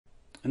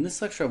In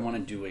this lecture, I want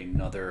to do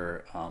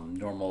another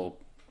normal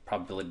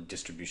probability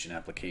distribution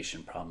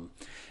application problem.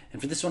 And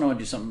for this one, I want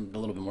to do something a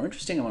little bit more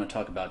interesting. I want to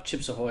talk about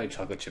Chips Ahoy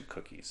chocolate chip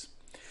cookies.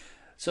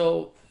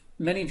 So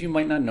many of you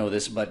might not know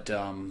this, but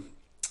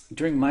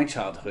during my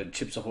childhood,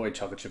 Chips Ahoy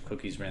chocolate chip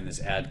cookies ran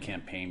this ad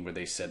campaign where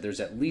they said there's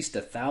at least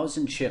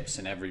 1,000 chips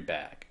in every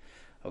bag.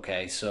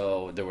 Okay,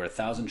 so there were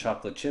 1,000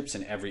 chocolate chips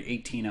in every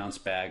 18-ounce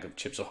bag of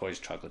Chips Ahoy's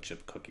chocolate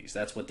chip cookies.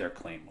 That's what their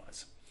claim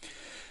was.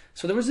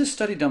 So there was this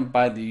study done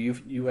by the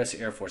U.S.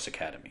 Air Force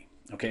Academy.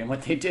 Okay, and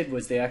what they did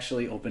was they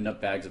actually opened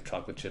up bags of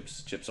chocolate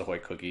chips, Chips Ahoy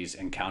cookies,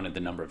 and counted the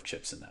number of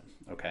chips in them.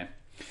 Okay,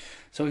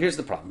 so here's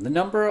the problem. The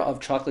number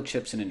of chocolate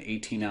chips in an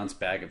 18-ounce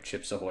bag of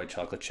Chips Ahoy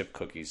chocolate chip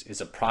cookies is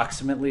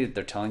approximately,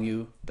 they're telling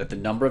you that the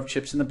number of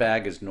chips in the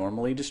bag is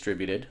normally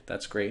distributed.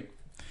 That's great.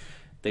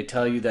 They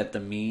tell you that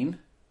the mean,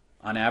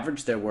 on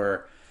average, there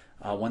were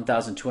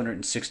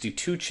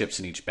 1,262 chips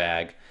in each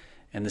bag,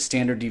 and the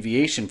standard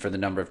deviation for the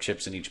number of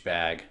chips in each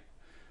bag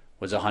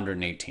was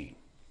 118.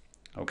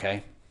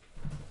 Okay,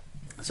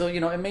 so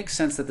it makes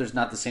sense that there's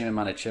not the same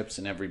amount of chips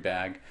in every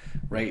bag,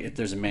 right? If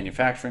there's a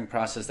manufacturing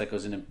process that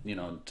goes into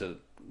to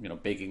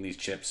baking these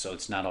chips, so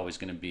it's not always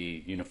going to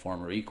be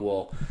uniform or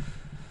equal.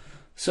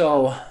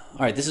 So all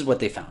right, this is what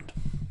they found.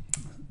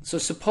 So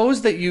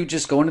suppose that you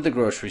just go into the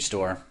grocery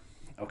store,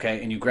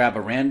 okay, and you grab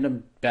a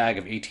random bag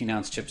of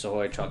 18-ounce Chips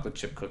Ahoy chocolate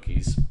chip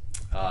cookies,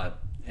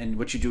 and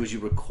what you do is you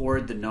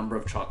record the number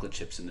of chocolate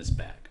chips in this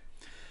bag.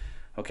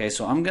 Okay,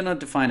 so I'm going to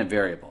define a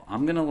variable.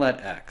 I'm going to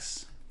let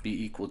x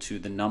be equal to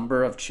the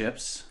number of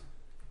chips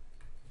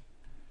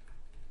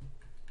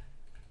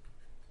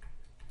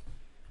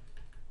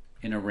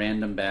in a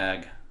random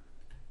bag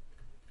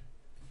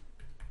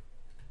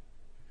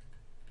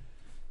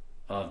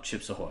of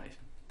Chips Ahoy.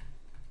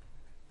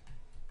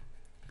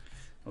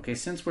 Okay,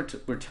 since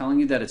we're telling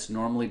you that it's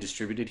normally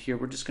distributed here,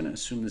 we're just going to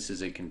assume this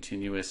is a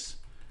continuous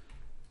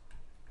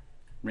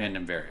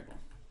random variable.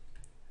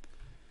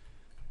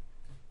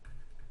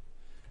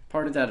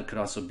 Part of that could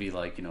also be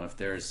like, if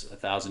there's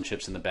 1,000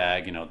 chips in the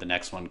bag, the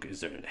next one, is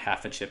there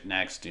half a chip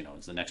next?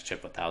 Is the next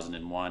chip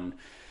 1,001?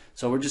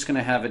 So we're just going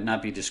to have it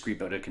not be discrete,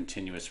 but a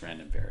continuous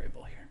random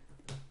variable here.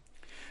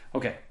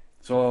 Okay,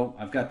 so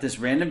I've got this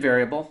random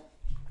variable,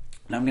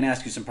 and I'm going to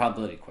ask you some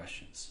probability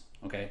questions.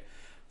 Okay,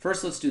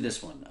 first let's do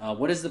this one.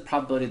 What is the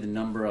probability the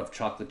number of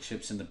chocolate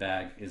chips in the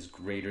bag is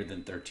greater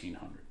than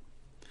 1,300?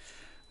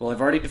 Well,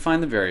 I've already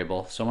defined the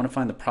variable, so I want to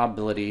find the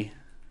probability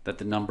that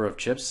the number of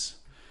chips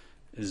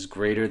is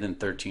greater than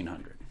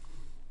 1,300.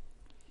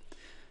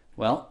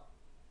 Well,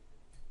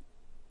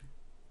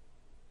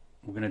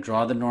 we're going to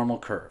draw the normal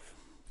curve.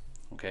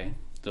 Okay,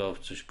 so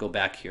just go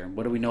back here.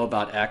 What do we know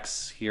about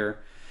x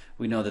here?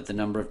 We know that the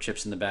number of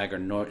chips in the bag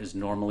is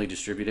normally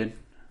distributed.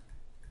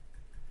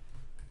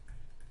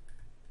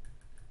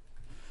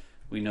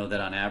 We know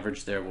that on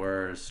average there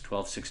was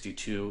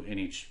 1,262 in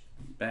each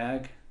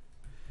bag,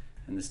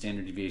 and the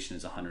standard deviation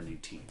is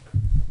 118.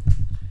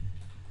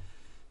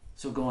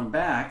 So going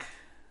back,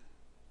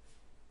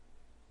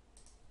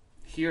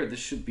 here, this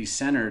should be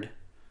centered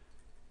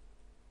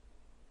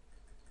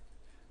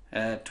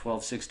at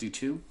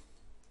 1262,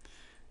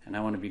 and I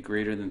want to be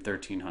greater than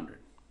 1300.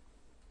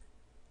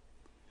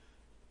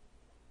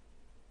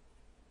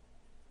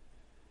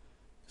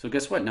 So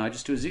guess what? Now I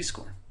just do a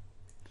z-score.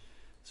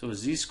 So a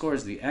z-score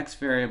is the x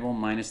variable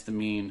minus the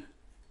mean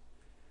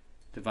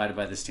divided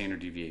by the standard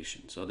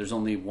deviation. So there's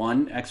only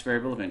one x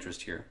variable of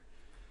interest here.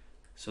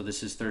 So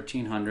this is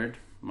 1300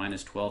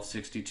 minus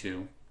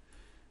 1262,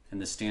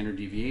 and the standard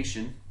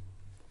deviation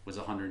was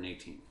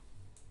 118.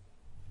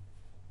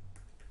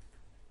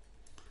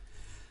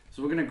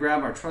 So we're going to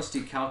grab our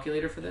trusty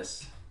calculator for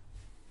this.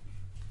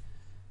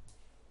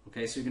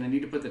 Okay, so you're going to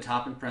need to put the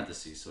top in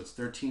parentheses. So it's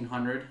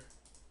 1300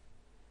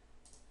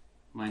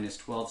 minus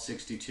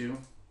 1262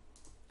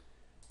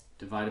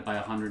 divided by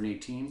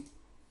 118. And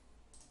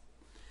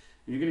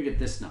you're going to get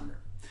this number.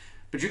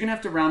 But you're going to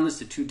have to round this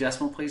to 2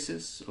 decimal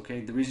places. Okay,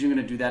 the reason you're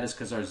going to do that is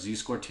because our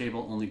z-score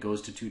table only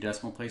goes to 2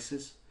 decimal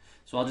places.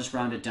 So I'll just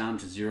round it down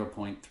to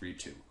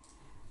 0.32.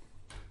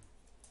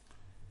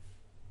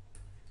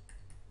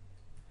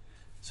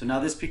 So now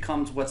this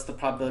becomes, what's the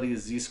probability of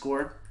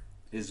z-score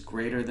is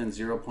greater than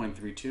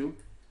 0.32?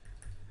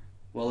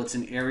 Well, it's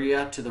an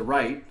area to the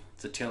right.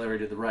 It's a tail area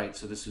to the right.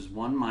 So this is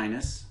 1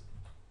 minus.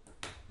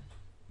 So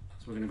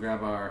we're going to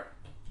grab our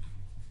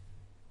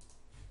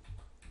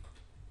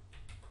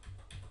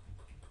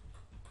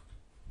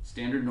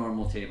standard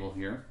normal table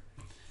here.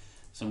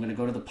 So I'm going to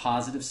go to the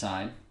positive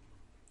side.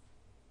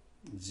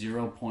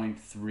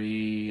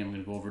 0.3, I'm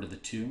going to go over to the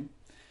 2,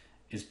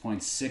 is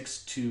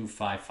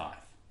 0.6255.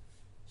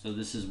 So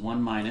this is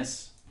 1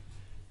 minus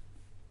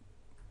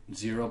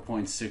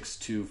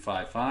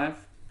 0.6255,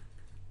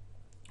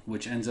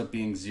 which ends up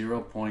being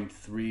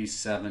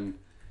 0.3745.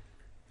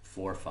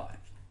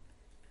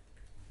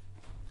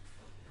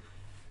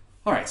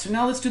 All right, so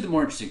now let's do the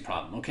more interesting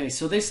problem. Okay,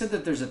 so they said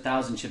that there's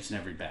 1,000 chips in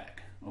every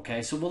bag.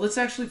 Okay, so let's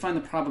actually find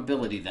the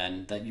probability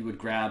then that you would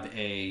grab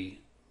a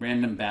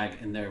random bag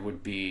and there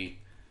would be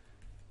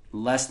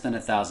less than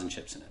 1,000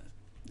 chips in it.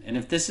 And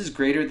if this is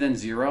greater than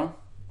 0,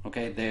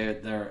 okay,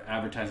 their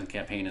advertising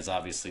campaign is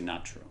obviously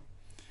not true.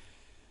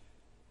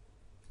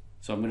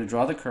 So I'm going to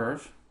draw the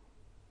curve.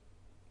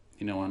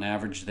 You know, on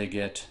average they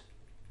get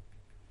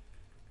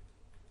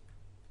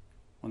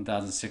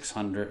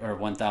 1,600 or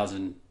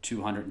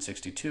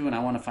 1,262, and I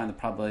want to find the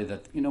probability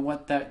that, you know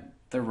what, that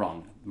they're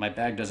wrong. My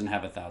bag doesn't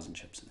have 1,000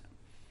 chips in it.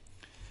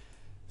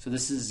 So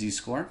this is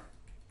z-score,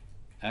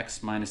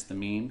 x minus the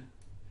mean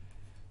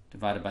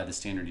divided by the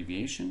standard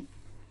deviation.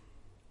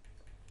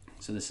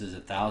 So this is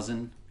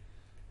 1,000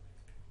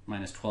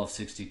 minus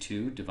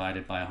 1262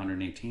 divided by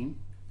 118.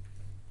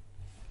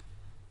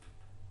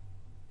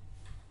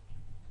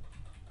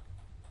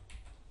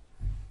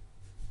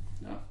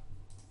 No,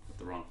 put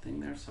the wrong thing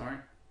there, sorry.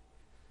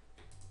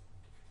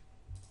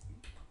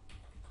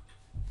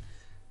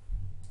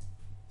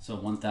 So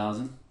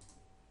 1,000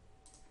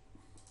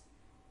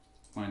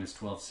 minus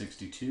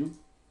 1262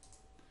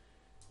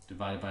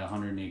 divided by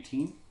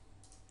 118.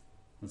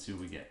 Let's see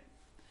what we get.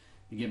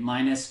 You get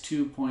minus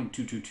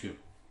 2.222.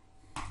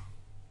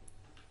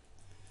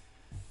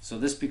 So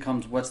this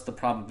becomes, what's the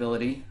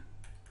probability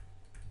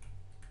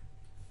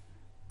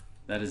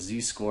that a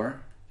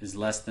z-score is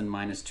less than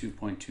minus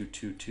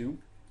 2.222?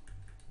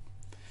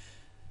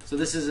 So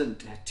this is a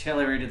tail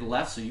area to the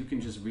left, so you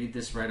can just read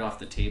this right off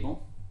the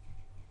table.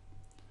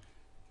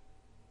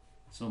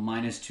 So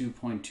minus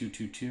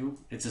 2.222.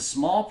 It's a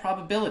small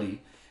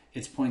probability.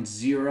 It's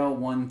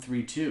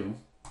 0.0132.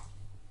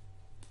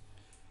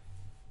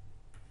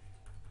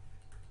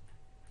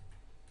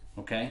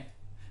 Okay?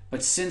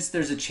 But since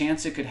there's a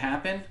chance it could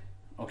happen,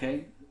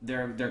 okay,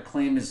 their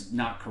claim is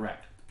not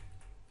correct.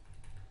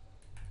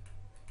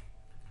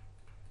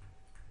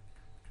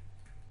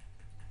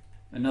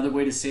 Another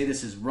way to say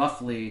this is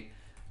roughly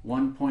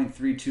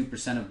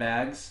 1.32% of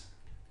bags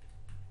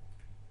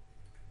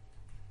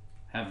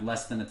have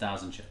less than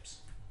 1,000 chips.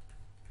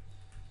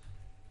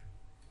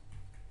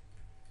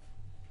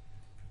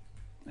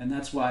 And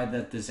that's why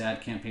this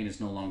ad campaign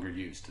is no longer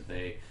used.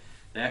 They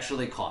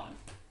actually caught him.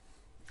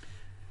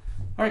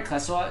 All right,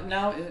 class, so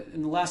now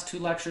in the last 2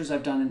 lectures,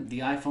 I've done the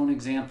iPhone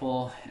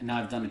example, and now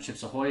I've done a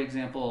Chips Ahoy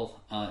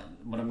example.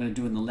 What I'm going to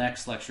do in the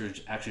next lecture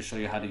is actually show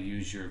you how to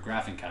use your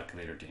graphing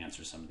calculator to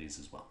answer some of these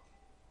as well.